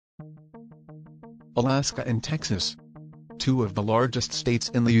Alaska and Texas. Two of the largest states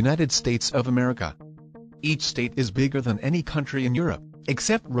in the United States of America. Each state is bigger than any country in Europe,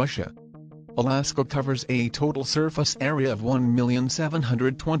 except Russia. Alaska covers a total surface area of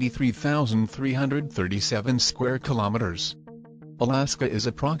 1,723,337 square kilometers. Alaska is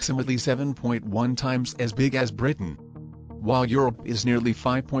approximately 7.1 times as big as Britain, while Europe is nearly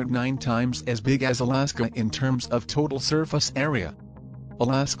 5.9 times as big as Alaska in terms of total surface area.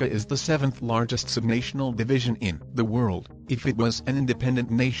 Alaska is the 7th largest subnational division in the world. If it was an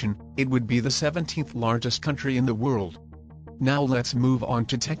independent nation, it would be the 17th largest country in the world. Now let's move on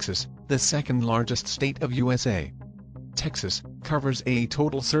to Texas, the 2nd largest state of USA. Texas covers a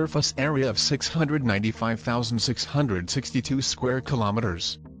total surface area of 695,662 square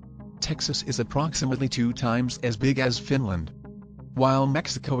kilometers. Texas is approximately 2 times as big as Finland, while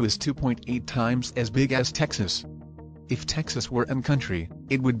Mexico is 2.8 times as big as Texas. If Texas were a country,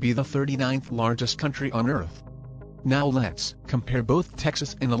 it would be the 39th largest country on Earth. Now let's compare both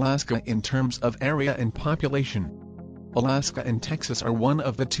Texas and Alaska in terms of area and population. Alaska and Texas are one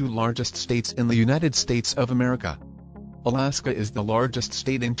of the 2 largest states in the United States of America. Alaska is the largest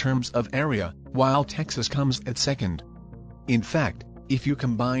state in terms of area, while Texas comes at second. In fact, if you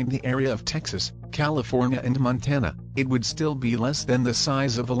combine the area of Texas, California and Montana, it would still be less than the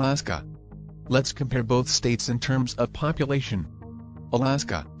size of Alaska. Let's compare both states in terms of population.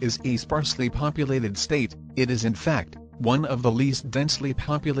 Alaska is a sparsely populated state. It is in fact one of the least densely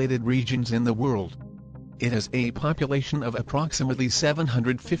populated regions in the world. It has a population of approximately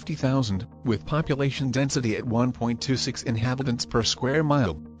 750,000, with population density at 1.26 inhabitants per square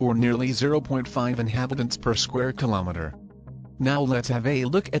mile, or nearly 0.5 inhabitants per square kilometer. Now let's have a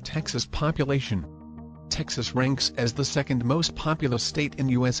look at Texas population. Texas ranks as the 2nd most populous state in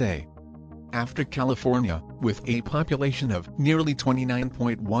USA, after California, with a population of nearly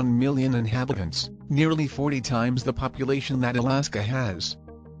 29.1 million inhabitants, nearly 40 times the population that Alaska has.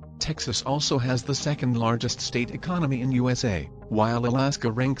 Texas also has the 2nd largest state economy in USA, while Alaska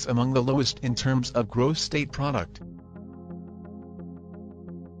ranks among the lowest in terms of gross state product.